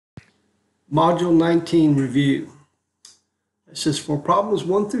Module 19 review. It says for problems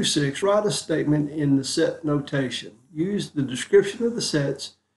 1 through 6, write a statement in the set notation. Use the description of the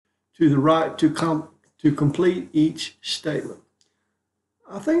sets to the right to complete each statement.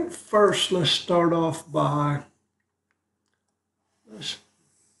 I think first let's start off by let's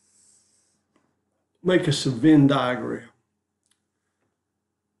make us a Venn diagram.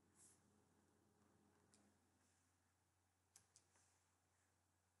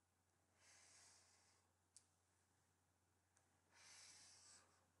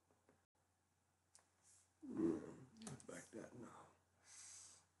 Back that now.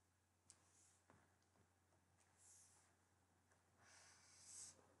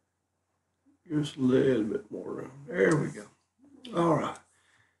 Just a little bit more room. There we go. All right.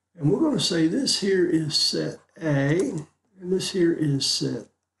 And we're going to say this here is set A, and this here is set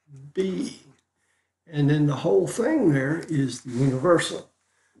B. And then the whole thing there is the universal.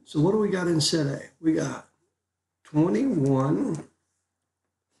 So what do we got in set A? We got 21,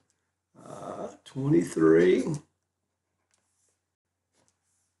 23,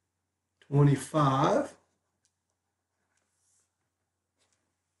 25,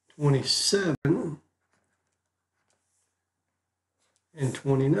 27, and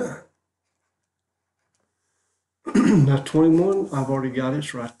 29. Now 21, I've already got it,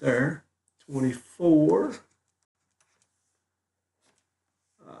 it's right there. 24,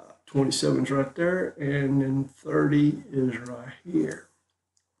 27 is right there, and then 30 is right here.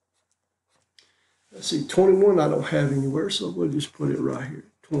 Let's see, 21 I don't have anywhere, so we'll just put it right here.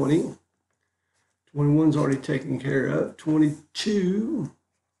 20, 21's already taken care of. 22,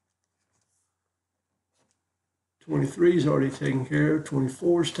 23 is already taken care of.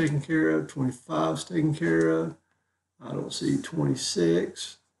 24 is taken care of. 25 is taken care of. I don't see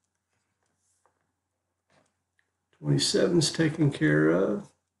 26. 27 is taken care of.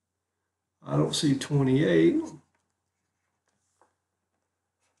 I don't see 28.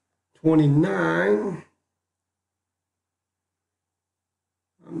 29.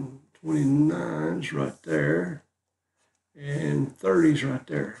 29 is right there. And 30 is right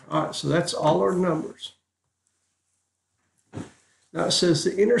there. All right, so that's all our numbers. Now it says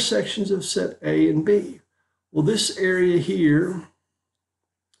the intersections of set A and B. Well, this area here,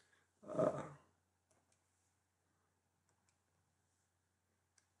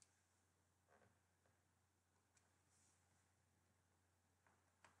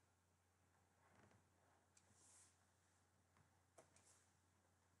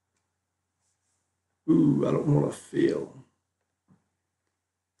 ooh, I don't want to fill.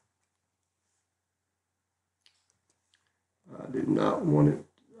 I do not want it.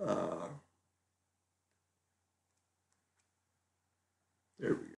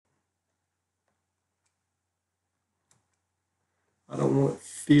 There we go. I don't want it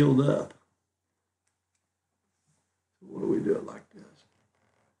filled up. What do we do it like this?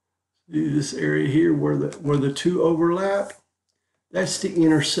 Do this area here where the two overlap. That's the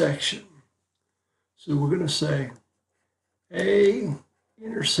intersection. So we're going to say A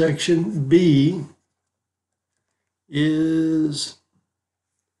intersection B is,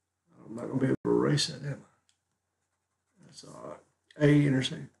 I'm not going to be able to erase that, am I? That's all right. A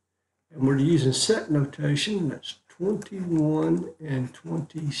intersection. And we're using set notation. That's 21 and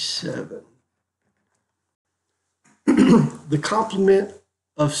 27. The complement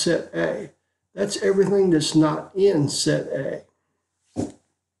of set A. That's everything that's not in set A.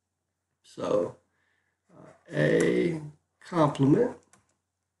 So A complement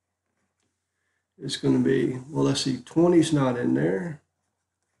is going to be, well, let's see, 20 is not in there.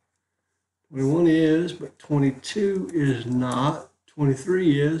 21 is, but 22 is not.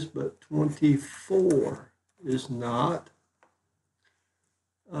 23 is, but 24 is not.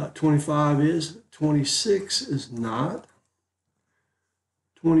 25 is, 26 is not.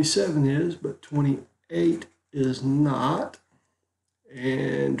 27 is, but 28 is not.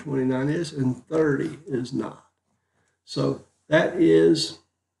 And 29 is, and 30 is not. So that is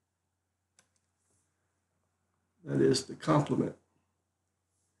the complement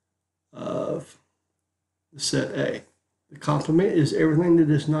of the set A. The complement is everything that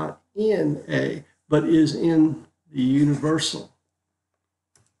is not in A, but is in the universal.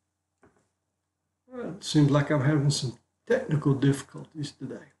 Well, it seems like I'm having some technical difficulties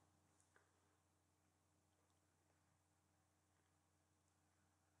today.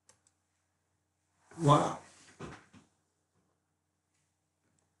 Wow.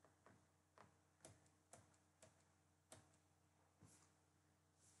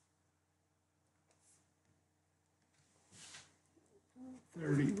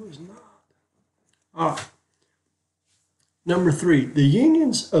 $30 was not. All right. Number 3, the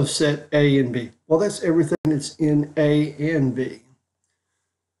unions of set A and B. Well, that's everything that's in A and B.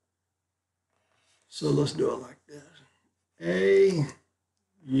 So let's do it like this. A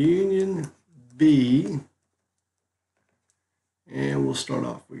union B, and we'll start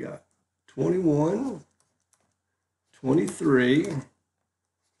off. We got 21, 23,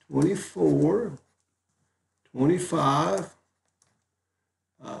 24, 25,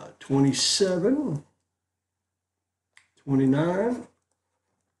 27, 29,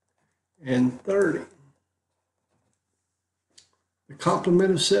 and 30. The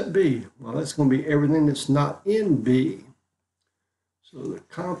complement of set B, well, that's going to be everything that's not in B. So the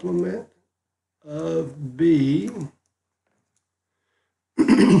complement of B,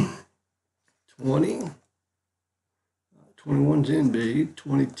 20, 21's in B,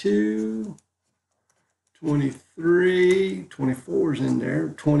 22, 23, 24's in there,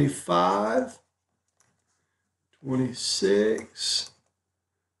 25, 26,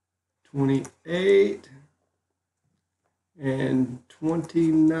 28, and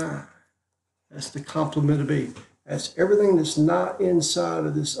 29. That's the complement of B. That's everything that's not inside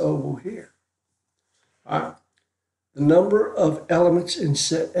of this oval here. All right. The number of elements in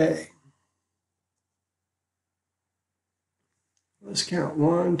set A. Let's count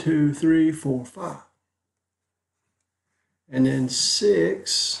 1, 2, 3, 4, 5. And then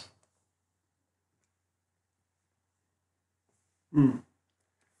 6.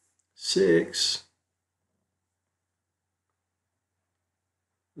 6.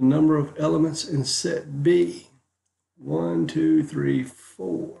 The number of elements in set B. 1, 2, 3,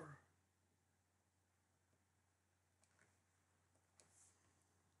 4.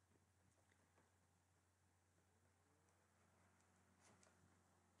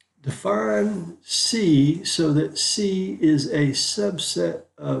 Define C so that C is a subset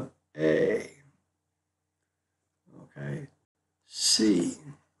of A. Okay, C.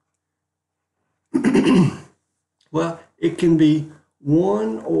 Well, it can be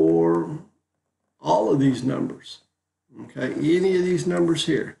one or all of these numbers. Okay, any of these numbers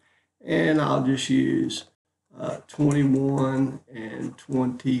here. And I'll just use 21 and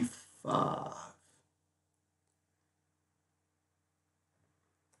 25.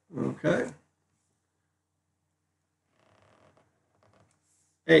 Okay.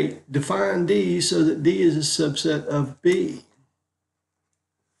 8. Define D so that D is a subset of B.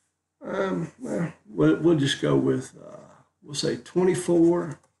 Well, we'll just go with, we'll say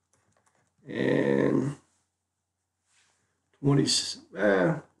 24 and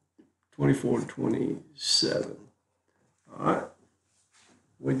 24 and 27. All right.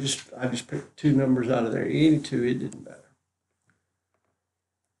 I just picked two numbers out of there. Any two, it didn't matter.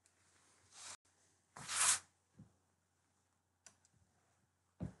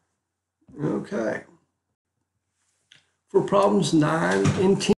 Okay. For problems 9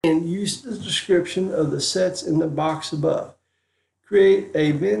 and 10, use the description of the sets in the box above. Create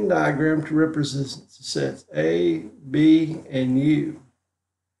a Venn diagram to represent the sets A, B, and U.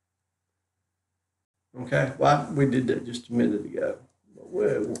 Okay, well, we did that just a minute ago, but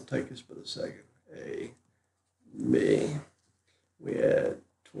it won't take us but a second. A, B, we had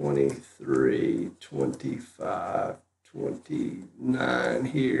 23, 25, 29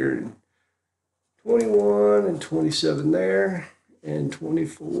 here, and 21 and 27 there, and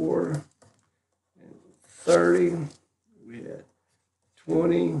 24 and 30. We had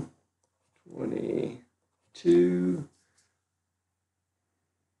 20, 22,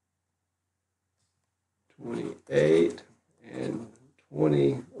 28, and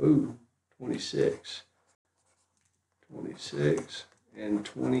 26. 26 and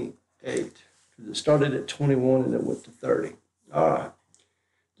 28. Because it started at 21 and it went to 30. All right.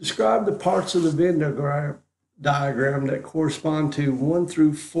 Describe the parts of the Venn diagram that correspond to 1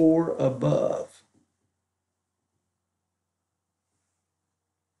 through 4 above.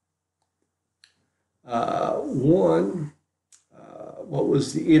 One, what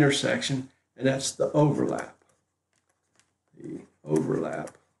was the intersection? And that's the overlap. The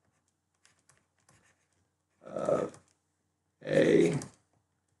overlap of A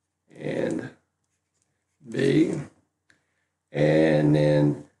and B. And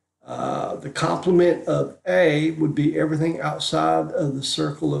then the complement of A would be everything outside of the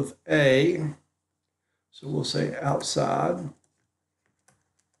circle of A. So we'll say outside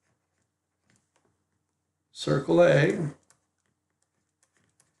circle A.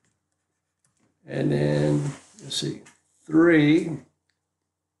 And then, let's see, 3.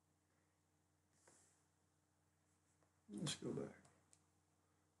 Let's go back.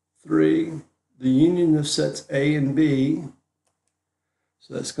 3, the union of sets A and B.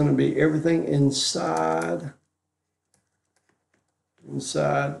 So that's going to be everything inside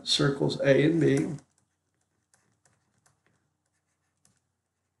inside circles A and B.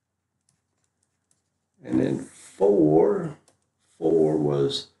 And then 4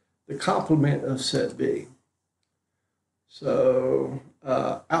 was the complement of set B. So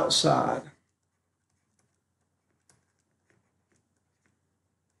outside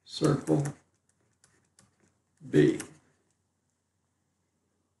circle B.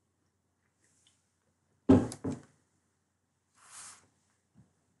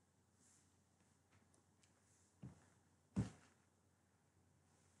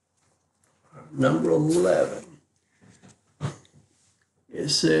 Number 11. It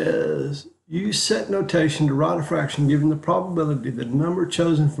says, use set notation to write a fraction given the probability that a number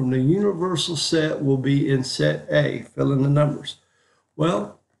chosen from the universal set will be in set A. Fill in the numbers.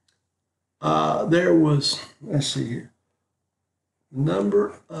 Well, there was, let's see here,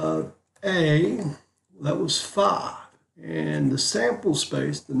 number of A, that was 5. And the sample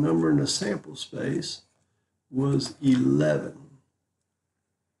space, the number in the sample space was 11.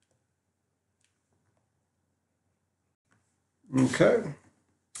 Okay.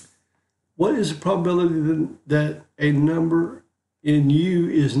 What is the probability that a number in U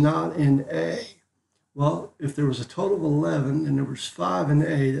is not in A? Well, if there was a total of 11 and there was 5 in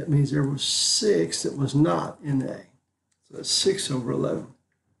A, that means there was 6 that was not in A. So that's 6 over 11.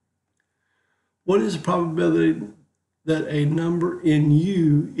 What is the probability that a number in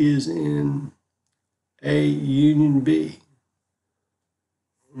U is in A union B?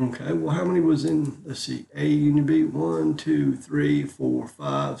 Okay, well, how many was in, let's see, A union B? 1, 2, 3, 4,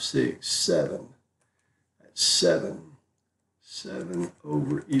 5, 6, 7. That's 7. 7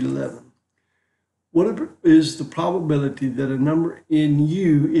 over 11. What is the probability that a number in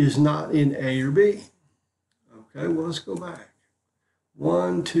U is not in A or B? Okay, well, let's go back.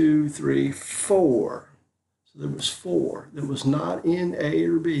 1, 2, 3, 4. So there was 4 that was not in A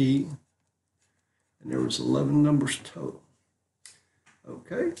or B, and there was 11 numbers total.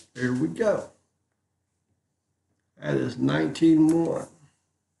 Okay, there we go. That is 19.1.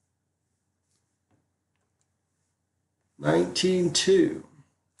 19.2.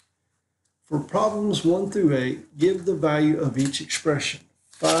 For problems 1 through 8, give the value of each expression.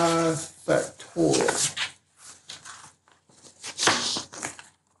 5 factorial.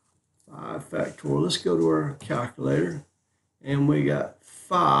 5 factorial. Let's go to our calculator. And we got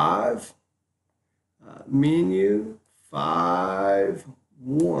 5 menu 5,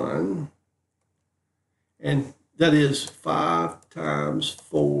 1, and that is 5 times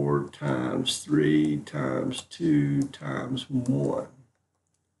 4 times 3 times 2 times 1.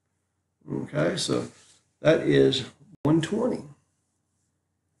 Okay, so that is 120.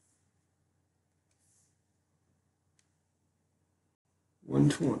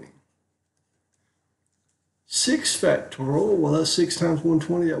 $120. 6 factorial, well, that's 6 times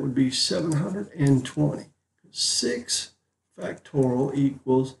 120, that would be 720. 6 factorial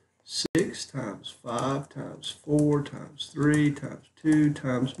equals 6 times 5 times 4 times 3 times 2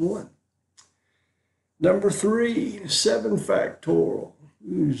 times 1. Number 3, 7 factorial.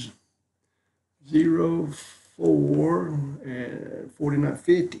 0, 4, and 49,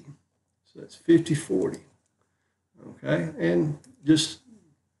 50. So that's 50, 40. Okay, and just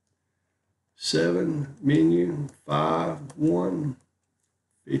 7, menu, 5, 1,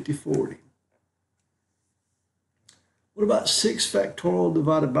 50, 40. What about 6 factorial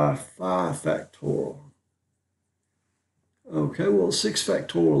divided by 5 factorial? Okay, well, 6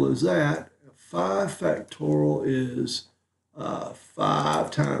 factorial is that. 5 factorial is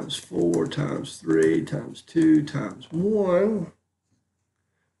 5 times 4 times 3 times 2 times 1.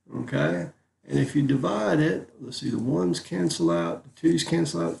 Okay, and if you divide it, let's see, the 1's cancel out, the 2's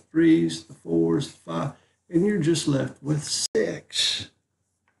cancel out, the 3's, the 4's, the 5, and you're just left with 6.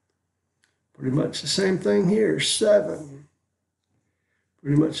 Pretty much the same thing here, 7.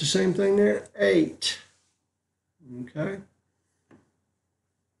 Pretty much the same thing there, 8. Okay.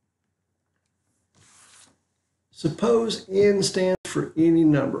 Suppose n stands for any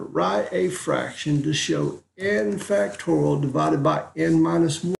number. Write a fraction to show n factorial divided by n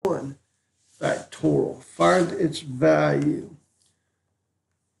minus 1 factorial. Find its value.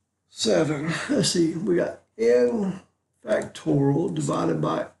 7. Let's see, we got n factorial divided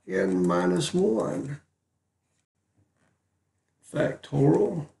by n minus 1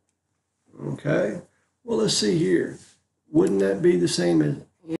 factorial. Okay, well, let's see here. Wouldn't that be the same as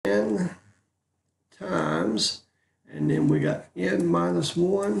n times, and then we got n minus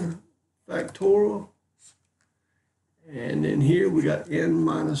 1 factorial, and then here we got n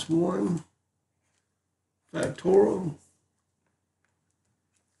minus 1 factorial.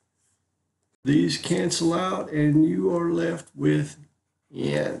 These cancel out, and you are left with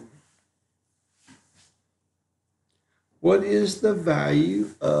n. What is the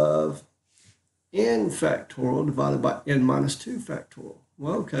value of n factorial divided by n minus 2 factorial?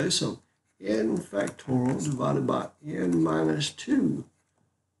 Well, okay, so n factorial divided by n minus 2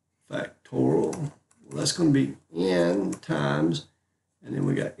 factorial. Well, that's going to be n times, and then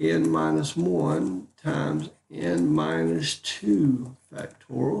we got n minus 1 times n minus 2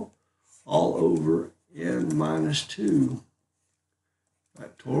 factorial, all over n minus 2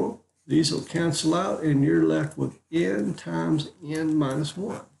 factorial. These will cancel out, and you're left with n times n minus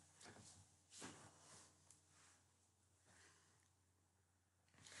 1.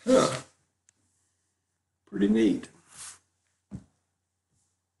 Huh. Pretty neat.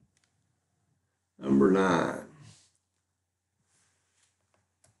 Number 9.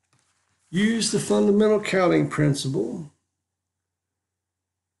 Use the fundamental counting principle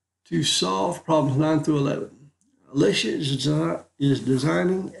to solve problems 9 through 11. Alicia is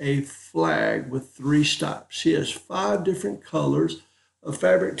designing a flag with 3 stops. She has 5 different colors of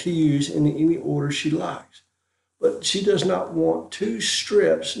fabric to use in any order she likes. But she does not want 2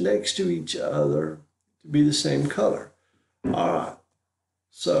 strips next to each other to be the same color. All right,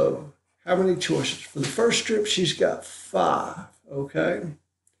 so how many choices? For the first strip, she's got 5, okay?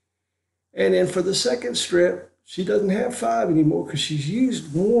 And then for the second strip, she doesn't have 5 anymore because she's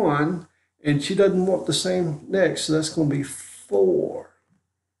used 1, and she doesn't want the same next, so that's going to be 4,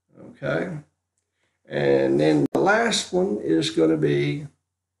 okay? And then the last one is going to be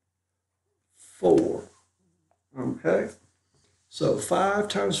 4, okay? So 5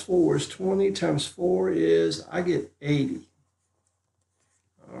 times 4 is 20, times 4 is, I get 80.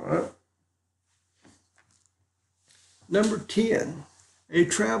 All right. Number 10, a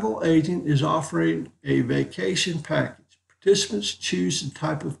travel agent is offering a vacation package. Participants choose the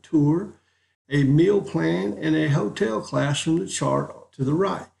type of tour, a meal plan, and a hotel class from the chart to the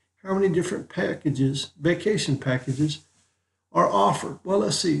right. How many different packages, vacation packages, are offered? Well,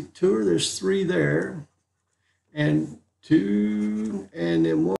 let's see. Tour, there's 3 there, and 2, and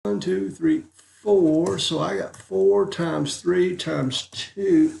then 1, 2, 3, 4. So I got 4 times 3 times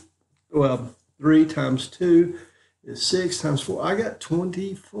 2. Well, 3 times 2 is 6 times 4. I got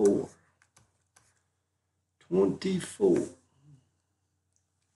 24. 24.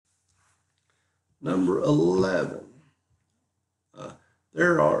 Number 11.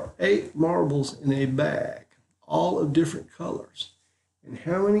 There are 8 marbles in a bag, all of different colors. And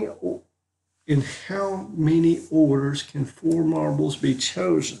how many orders can 4 marbles be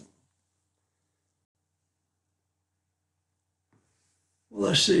chosen? Well,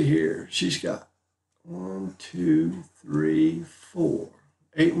 let's see here. She's got 1, 2, 3, 4.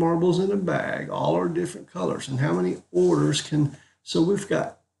 8 marbles in a bag, all are different colors. And how many orders can, so we've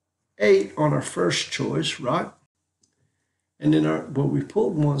got 8 on our first choice, right? And then we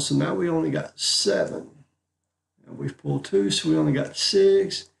pulled 1, so now we only got 7. And we've pulled 2, so we only got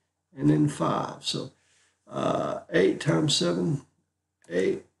 6, and then 5. So 8 times 7,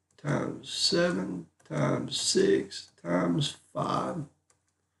 8 times 7 times 6 times 5,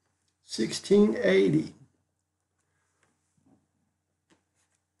 1680.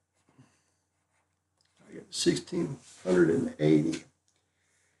 I get 1680.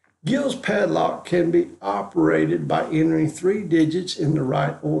 Gill's padlock can be operated by entering 3 digits in the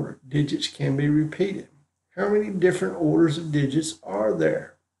right order. Digits can be repeated. How many different orders of digits are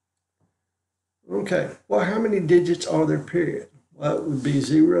there? Okay, well, how many digits are there, period? Well, it would be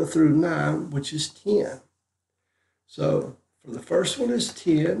 0 through 9, which is 10. So for the first one is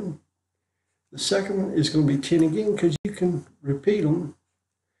 10. The second one is going to be 10 again because you can repeat them.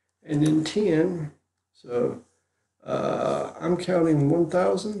 And then 10. So I'm counting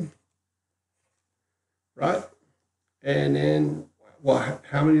 1,000, right? And then, well,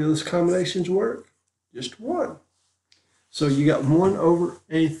 how many of those combinations work? Just 1. So you got 1 over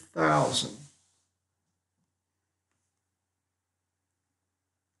 1,000.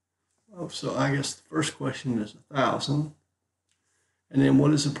 Oh, so I guess the first question is 1,000. And then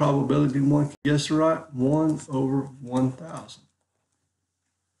what is the probability one can guess right? 1 over 1,000.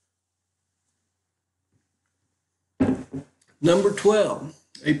 Number 12,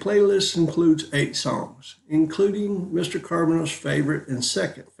 a playlist includes 8 songs, including Mr. Carbonell's favorite and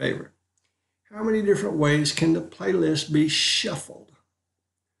second favorite. How many different ways can the playlist be shuffled?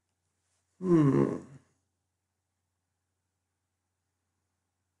 How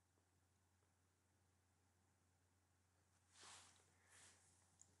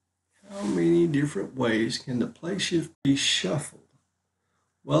many different ways can the playlist be shuffled?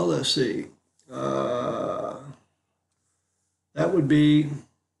 Well, let's see. That would be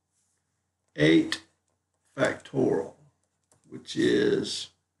 8 factorial. which is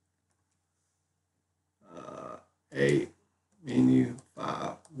 8 menu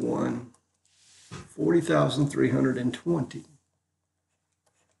 5 1 40,320.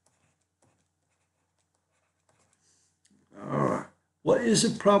 All right. What is the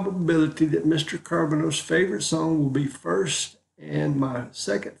probability that Mr. Carbonell's favorite song will be first and my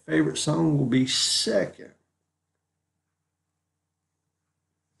second favorite song will be second?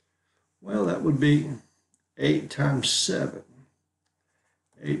 Well, that would be 8 times 7.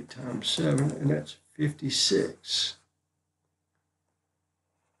 8 times 7, and that's 56.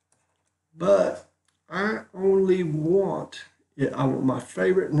 But I only want it. I want my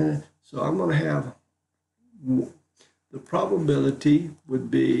favorite, so I'm going to have the probability would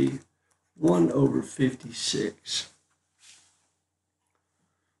be 1 over 56.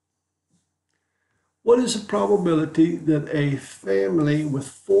 What is the probability that a family with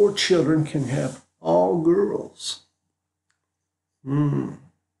 4 children can have all girls?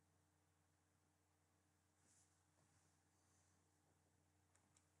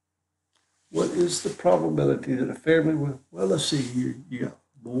 What is the probability that a family with, well, let's see here. You got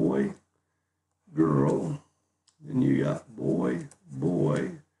boy, girl, then you got boy,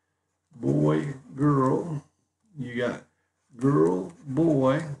 boy, boy, girl. You got girl,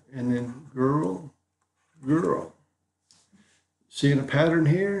 boy, and then girl, girl. Seeing a pattern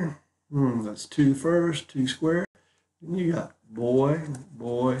here? That's 2 first, 2 squared. And you got boy,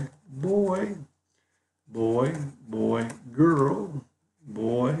 boy, boy, boy, boy, girl,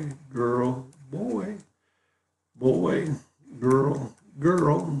 boy, girl, boy, boy, girl,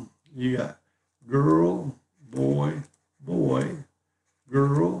 girl. You got girl, boy, boy,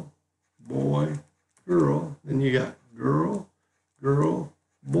 girl, boy, girl. Then you got girl, girl,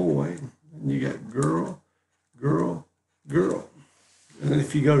 boy. And you got girl, girl, girl. And then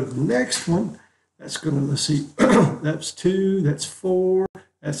if you go to the next one, that's going to, let's see, that's 2, that's 4,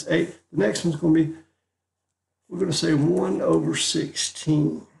 that's 8. The next one's going to be, we're going to say 1 over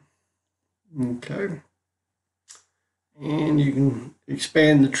 16. Okay. And you can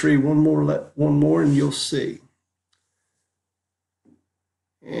expand the tree one more, and you'll see.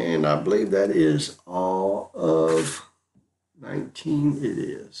 And I believe that is all of 19. It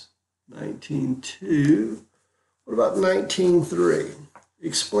is 19.2. What about 19.3?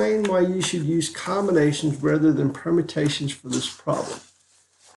 Explain why you should use combinations rather than permutations for this problem.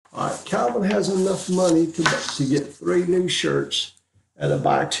 All right, Calvin has enough money to get 3 new shirts at a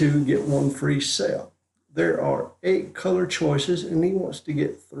buy 2, get 1 free sale. There are 8 color choices, and he wants to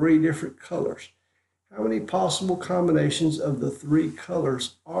get 3 different colors. How many possible combinations of the 3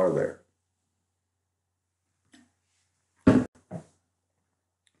 colors are there?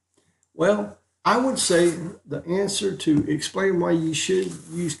 Well, I would say the answer to explain why you should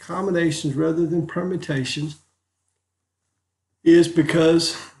use combinations rather than permutations is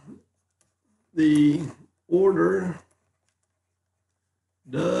because the order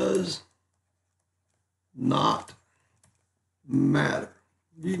does not matter.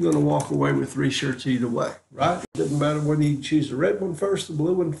 You're going to walk away with 3 shirts either way, right? It doesn't matter whether you choose the red one first, the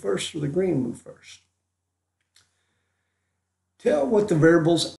blue one first, or the green one first. Tell what the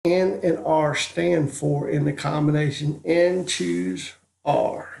variables N and R stand for in the combination N, choose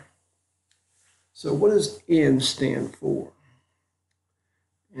R. So what does N stand for?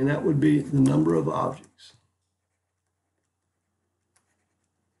 And that would be the number of objects.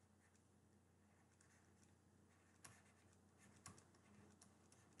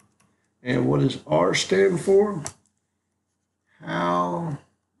 And what does R stand for? How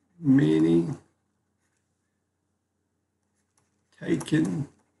many taken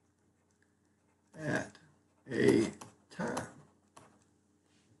at a time.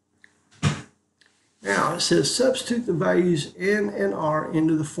 Now it says substitute the values N and R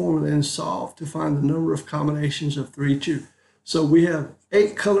into the formula and solve to find the number of combinations of 3 choose. So we have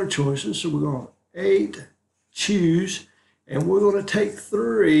 8 color choices. So we're going to 8 choose, and we're going to take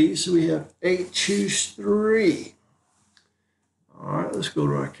 3. So we have 8 choose 3. All right, let's go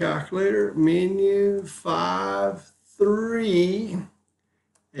to our calculator. Menu 5 3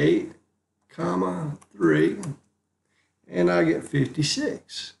 8 comma 3, and I get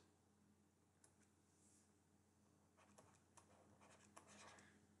 56.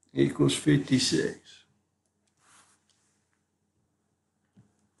 Equals 56.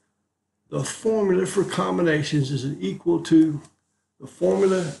 The formula for combinations is equal to the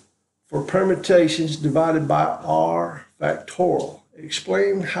formula for permutations divided by R factorial.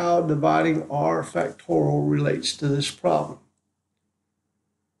 Explain how dividing R factorial relates to this problem.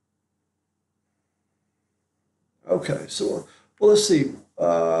 Okay, so well, let's see.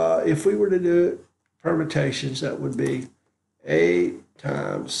 If we were to do permutations, that would be 8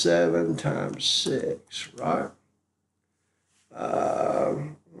 times 7 times 6, right?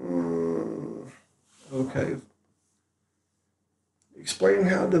 Okay. Explain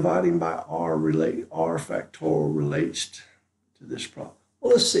how dividing by R factorial relates to this problem.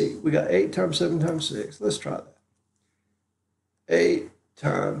 Well, let's see. We got 8 times 7 times 6. Let's try that. 8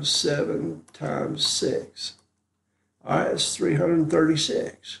 times 7 times 6. All right, it's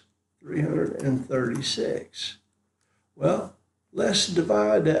 336. 336. Well, let's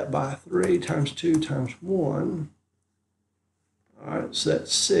divide that by 3 times 2 times 1. All right, so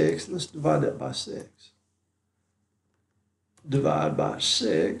that's 6. Let's divide that by 6. Divide by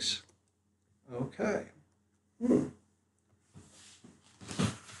 6. Okay.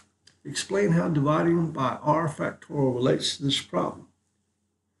 Explain how dividing by R factorial relates to this problem.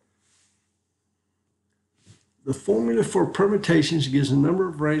 The formula for permutations gives a number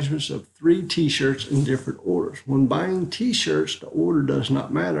of arrangements of 3 t-shirts in different orders. When buying t-shirts, the order does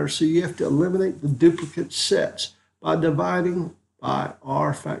not matter, so you have to eliminate the duplicate sets by dividing by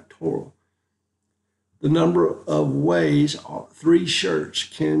R factorial. The number of ways 3 shirts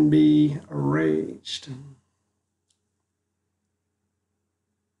can be arranged.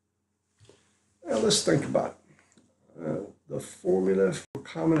 Now let's think about it. The formula for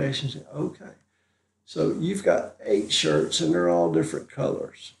combinations. Okay. So you've got 8 shirts and they're all different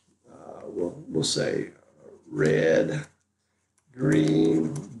colors. We'll say red,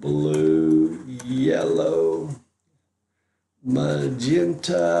 green, blue, yellow,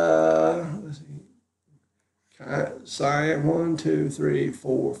 magenta, let's see, cyan, 1, 2, 3,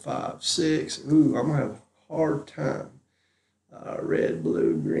 4, 5, 6. Ooh, I'm gonna have a hard time. Red,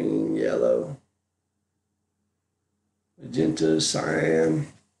 blue, green, yellow, magenta, cyan.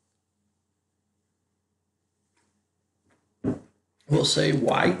 We'll say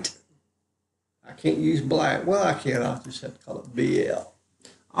white. I can't use black. Well, I can. I'll just have to call it BL.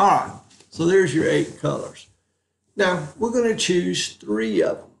 All right. So there's your 8 colors. Now, we're going to choose 3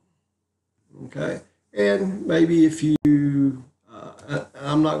 of them. Okay. And maybe if you,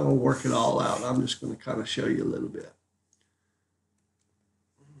 I'm not going to work it all out. I'm just going to kind of show you a little bit.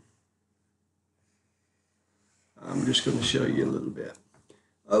 I'm just going to show you a little bit.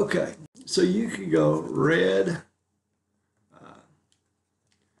 Okay. So you could go red,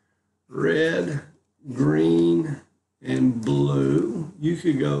 green, and blue. You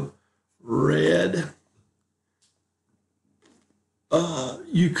could go red.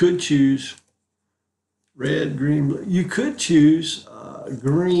 You could choose red, green, blue. You could choose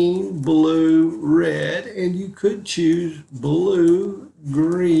green, blue, red, and you could choose blue,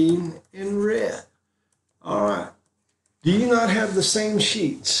 green, and red. All right. Do you not have the same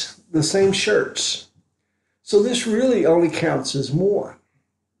sheets, the same shirts? So this really only counts as 1.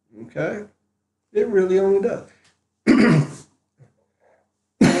 Okay, it really only does.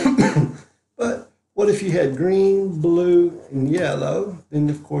 But what if you had green, blue, and yellow? Then,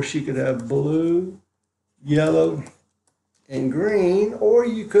 of course, you could have blue, yellow, and green, or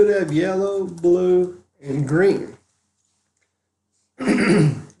you could have yellow, blue, and green.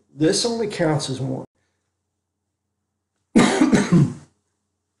 This only counts as 1.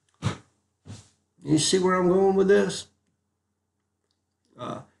 You see where I'm going with this?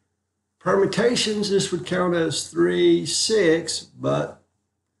 Permutations, this would count as 3, 6, but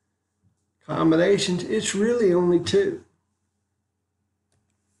combinations, it's really only 2.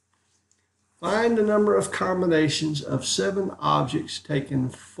 Find the number of combinations of 7 objects taken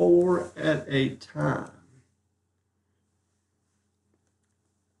 4 at a time.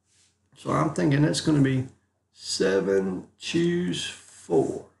 So I'm thinking that's going to be 7, choose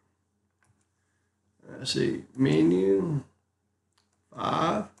 4. Let's see, menu,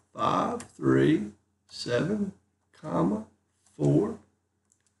 5, 5, 3, 7, comma, 4.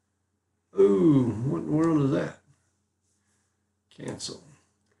 Ooh, what in the world is that? Cancel.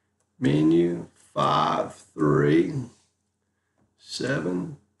 Menu, 5, 3,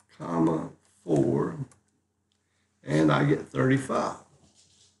 7, comma, 4. And I get 35.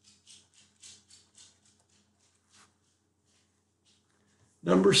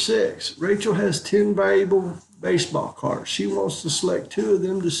 Number 6, Rachel has 10 valuable baseball cards. She wants to select 2 of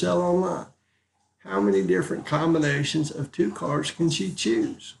them to sell online. How many different combinations of 2 cards can she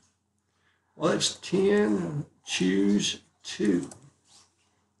choose? Well, it's 10, choose 2.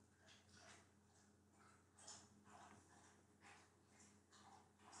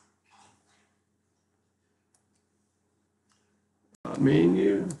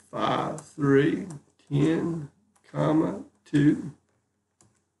 Menu, 5, 3, 10, comma, 2.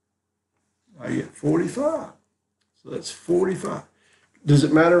 I get 45. So that's 45. Does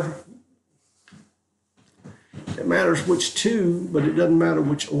it matter? It matters which two, but it doesn't matter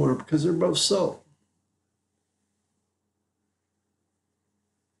which order because they're both sold.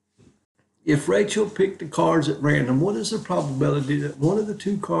 If Rachel picked the cards at random, what is the probability that one of the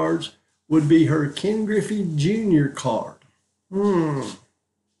two cards would be her Ken Griffey Jr. card? Well,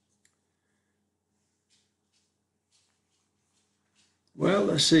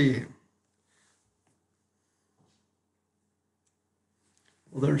 let's see.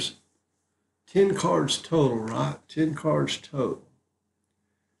 Well, there's 10 cards total, right? 10 cards total.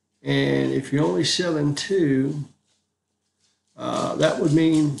 And if you're only selling two, that would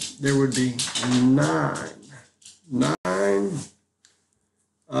mean there would be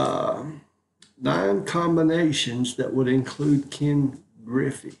nine combinations that would include Ken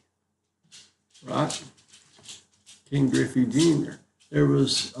Griffey, right? Ken Griffey Jr. There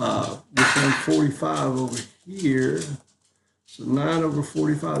was, we found 45 over here. So 9 over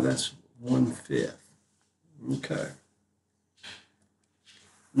 45, that's 1/5. Okay.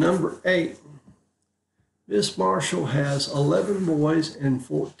 Number 8. Miss Marshall has 11 boys and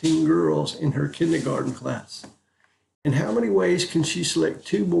 14 girls in her kindergarten class. In how many ways can she select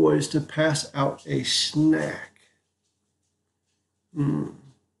 2 boys to pass out a snack? In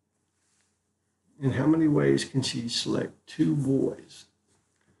how many ways can she select 2 boys?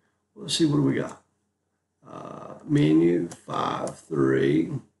 Let's see, what do we got? Menu 5,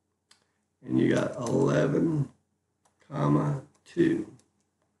 3, and you got 11, comma 2.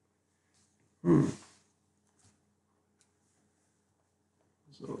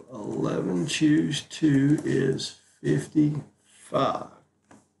 So 11 choose 2 is 55.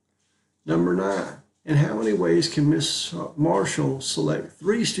 Number 9. In how many ways can Miss Marshall select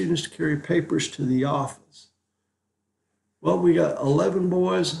 3 students to carry papers to the office? Well, we got 11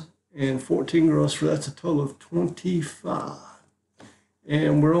 boys and 14 girls, so that's a total of 25.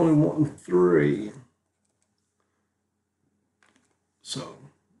 And we're only wanting 3. So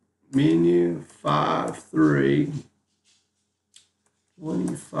menu 5, 3,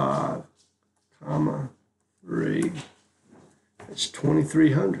 25, comma 3. That's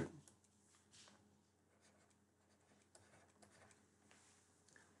 2,300.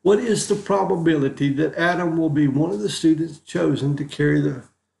 What is the probability that Adam will be one of the students chosen to carry the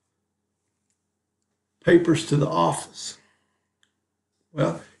papers to the office?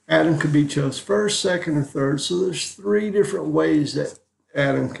 Well, Adam could be chosen first, second, or third. So there's 3 different ways that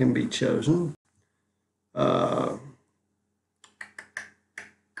Adam can be chosen.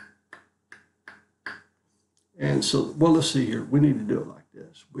 And so, well, let's see here. We need to do it like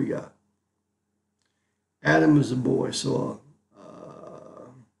this. We got Adam is a boy, so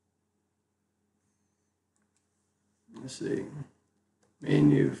let's see.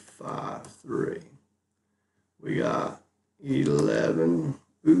 Menu 5, 3. We got 11.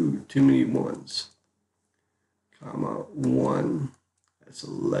 Ooh, too many ones. Comma 1. That's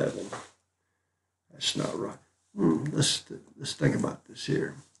 11. That's not right. Let's think about this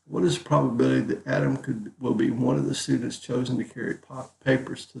here. What is the probability that Adam will be one of the students chosen to carry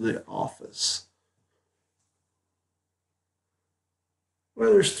papers to the office?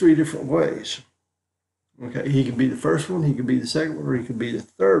 Well, there's 3 different ways. Okay, he could be the first one, he could be the second one, or he could be the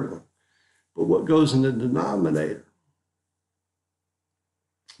third one. But what goes in the denominator?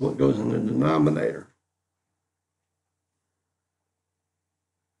 What goes in the denominator?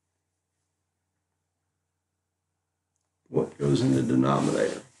 What goes in the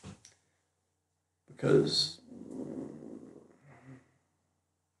denominator? Because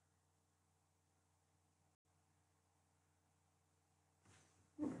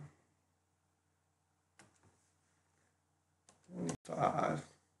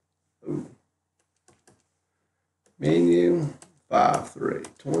menu 5, 3,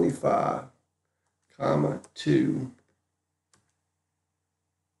 25, comma 2.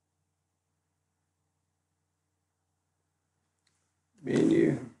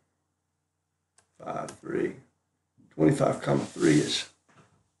 Menu 5, 3, 25, comma 3 is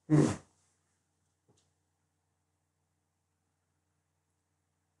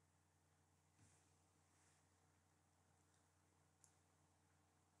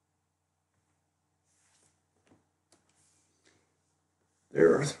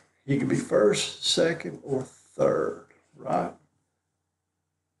there. He could be first, second, or third, right?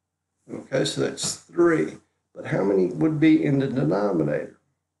 Okay, so that's 3. But how many would be in the denominator?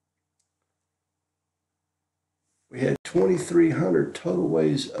 We had 2,300 total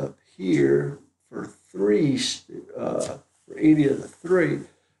ways up here for 3, for any of the 3.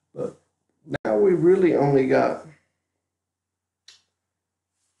 But now we really only got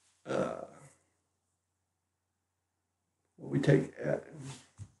we take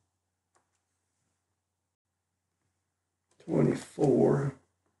 24,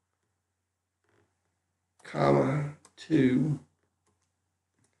 comma 2,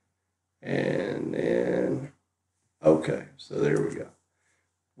 and then, okay, so there we go.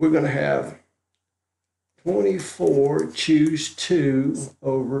 We're going to have 24, choose 2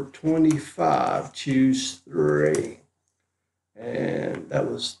 over 25, choose 3. And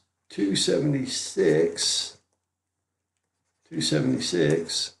that was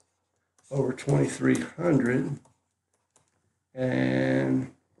 276 over 2300, and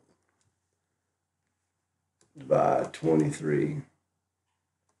divide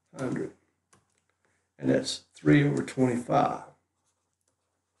 2300, and that's 3 over 25.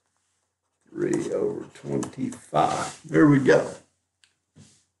 3 over 25. There we go.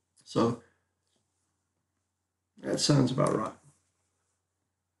 So that sounds about right.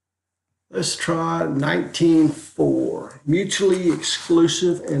 Let's try 19.4, mutually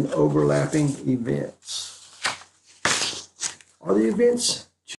exclusive and overlapping events. Are the events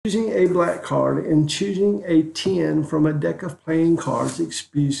choosing a black card and choosing a 10 from a deck of playing cards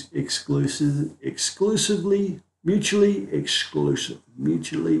exclusively mutually exclusive?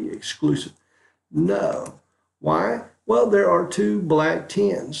 Mutually exclusive. No. Why? Well, there are 2 black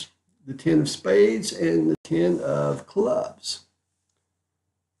 10s, the 10 of spades and the 10 of clubs.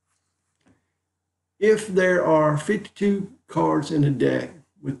 If there are 52 cards in a deck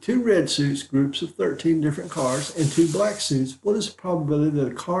with 2 red suits, groups of 13 different cards, and 2 black suits, what is the probability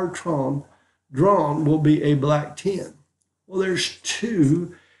that a card drawn will be a black 10? Well, there's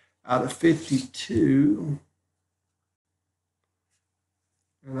 2 out of 52,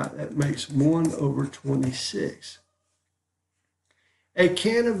 and that makes 1 over 26. A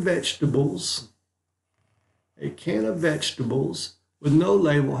can of vegetables with no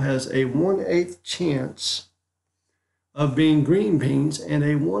label has a 1/8 chance of being green beans and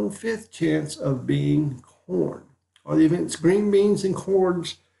a 1/5 chance of being corn. Are the events green beans and corn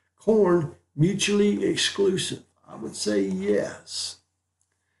mutually exclusive? I would say yes.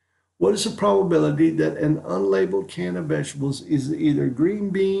 What is the probability that an unlabeled can of vegetables is either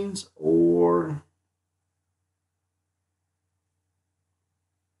green beans or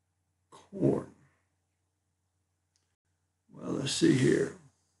corn? Well, let's see here.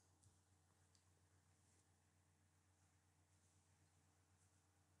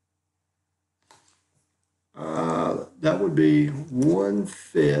 That would be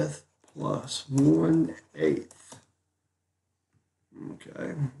 1/5 plus 1/8.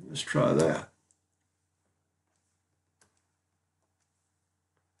 Okay, let's try that.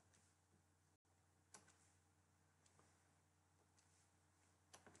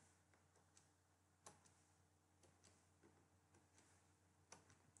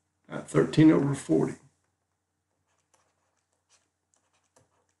 At 13 over 40.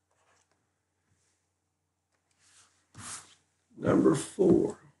 Number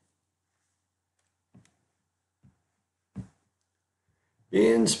 4.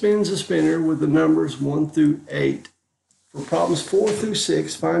 Ben spins a spinner with the numbers 1 through 8. For problems 4 through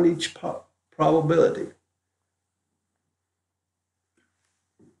 6, find each probability.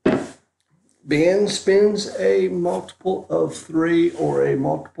 Ben spins a multiple of 3 or a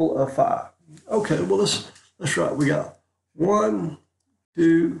multiple of 5. Okay, well, let's try it. We got 1,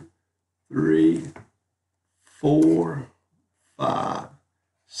 2, 3, 4, 5,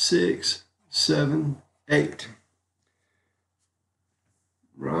 6, 7, 8.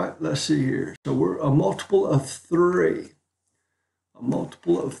 Right, let's see here. So we're a multiple of 3. A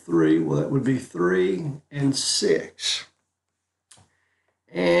multiple of 3, well, that would be 3 and 6.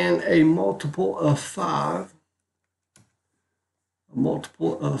 And a multiple of 5. A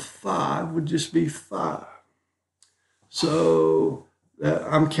multiple of 5 would just be 5. So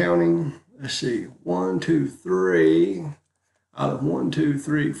I'm counting, let's see, 1, 2, 3. Out of 1, 2,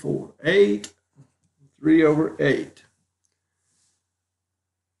 3, 4, 8. 3 over 8.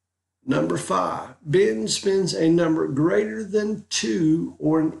 Number 5, Ben spins a number greater than 2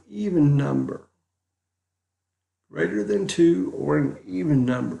 or an even number. Greater than 2 or an even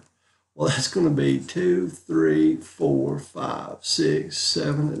number. Well, that's going to be 2, 3, 4, 5, 6,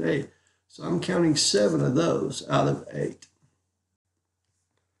 7, and 8. So I'm counting 7 of those out of 8.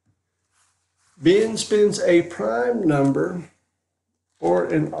 Ben spins a prime number or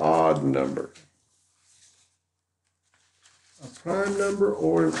an odd number. A prime number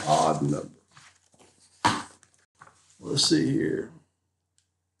or an odd number. Let's see here.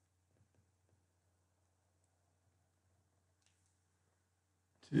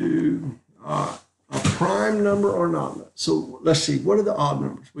 A prime number or an odd number. So let's see, what are the odd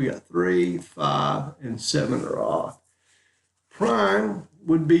numbers? We got 3, 5, and 7 are odd. Prime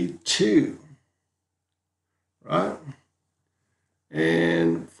would be 2, right?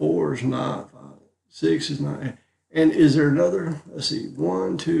 And 4 is not, 6 is not. And is there another? Let's see,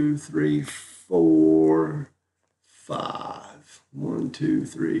 1, 2, 3, 4, 5. 1, 2,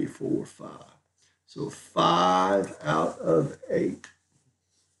 3, 4, 5. So 5 out of 8.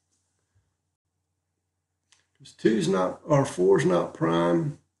 Because 2's not, or 4's not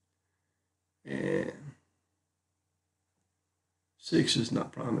prime, and 6 is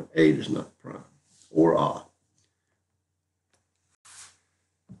not prime, and 8 is not prime, or odd.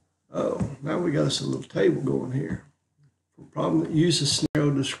 Oh, now we got us a little table going here. Problem that uses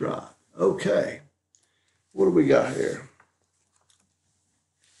scenario to describe. Okay, what do we got here?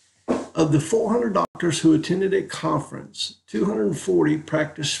 Of the 400 doctors who attended a conference, 240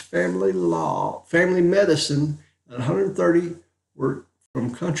 practiced family medicine, and 130 were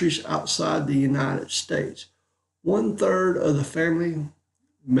from countries outside the United States. 1/3 of the family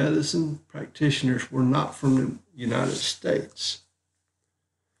medicine practitioners were not from the United States.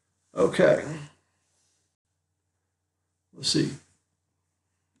 Okay, let's see.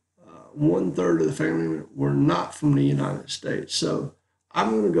 1/3 of the family were not from the United States. So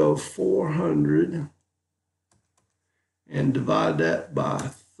I'm going to go 400 and divide that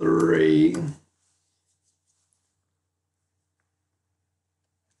by 3.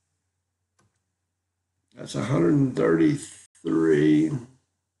 That's 133.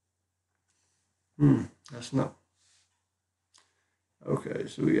 That's not. Okay,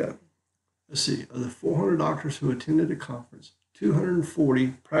 so we got, let's see, of the 400 doctors who attended a conference,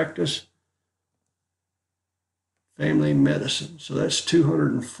 240 practiced family medicine. So that's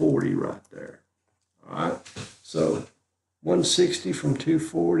 240 right there. All right, so 160 from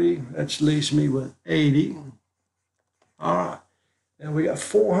 240, that leaves me with 80. All right, and we got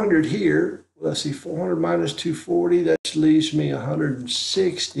 400 here. Let's see, 400 minus 240, that leaves me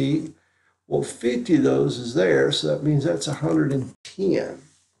 160. Well, 50 of those is there, so that means that's 110.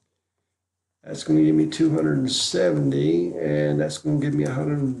 That's going to give me 270, and that's going to give me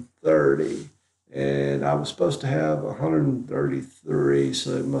 130. And I was supposed to have 133,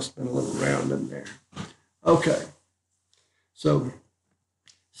 so it must have been a little round in there. Okay, so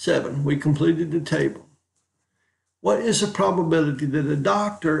 7, we completed the table. What is the probability that a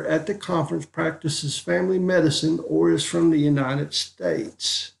doctor at the conference practices family medicine or is from the United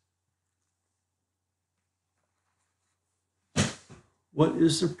States? What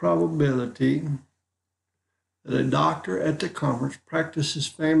is the probability that a doctor at the conference practices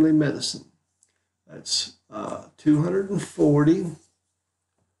family medicine? That's 240,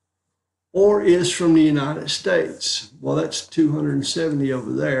 or is from the United States. Well, that's 270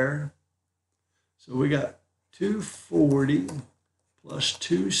 over there. So we got 240 plus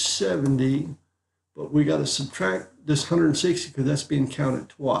 270, but we got to subtract this 160 because that's being counted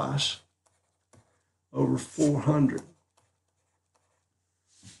twice over 400.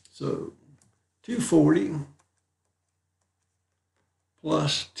 So 240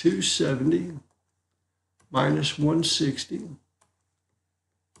 plus 270 minus 160.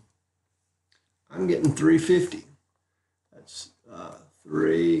 I'm getting 350. That's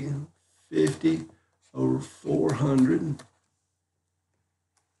 350 over 400.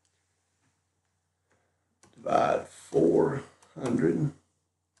 Divide 400.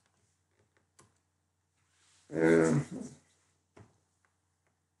 And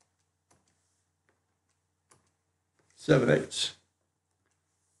 7/8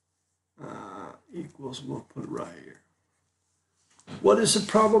 equals, we'll put it right here. What is the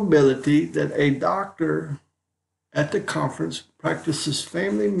probability that a doctor at the conference practices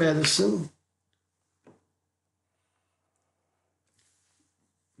family medicine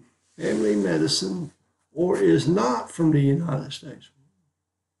or is not from the United States?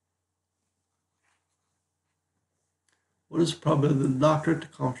 What is the probability that the doctor at the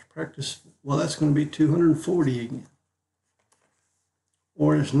conference practices? Well, that's going to be 240 again.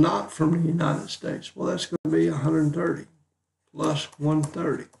 Or is not from the United States. Well, that's going to be 130 plus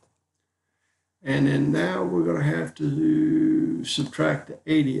 130. And then now we're going to have to subtract the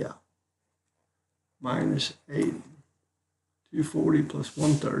 80 out. Minus 80. 240 plus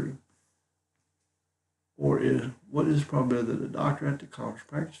 130. Or is, what is the probability that the doctor at the conference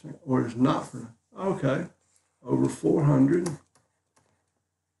practicing or is not from? Okay, over 400.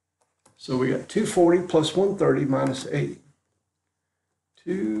 So we got 240 plus 130 minus 80.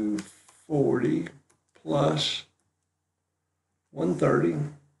 240 plus 130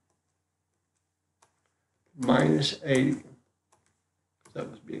 minus 80. That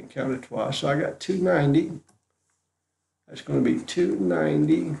was being counted twice. So I got 290. That's going to be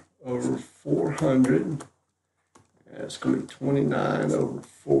 290 over 400. That's going to be 29 over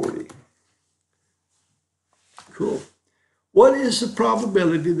 40. Cool. What is the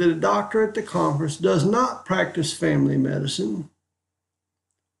probability that a doctor at the conference does not practice family medicine?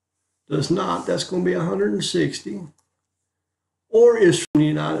 Does not, that's going to be 160. Or is from the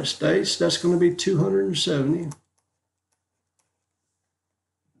United States, that's going to be 270.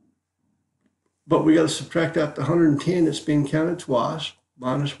 But we got to subtract out the 110 that's being counted twice,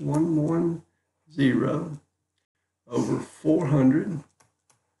 minus 110 over 400.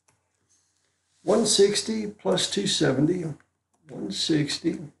 160 plus 270,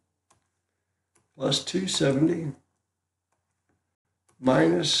 160 plus 270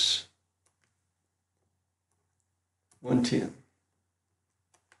 minus 110.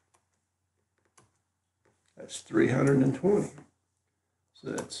 That's 320. So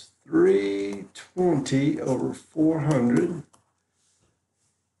that's 320 over 400.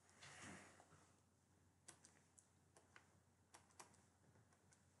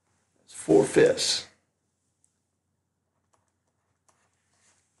 That's 4/5.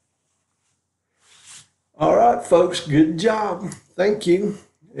 All right, folks, good job. Thank you,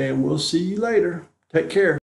 and we'll see you later. Take care.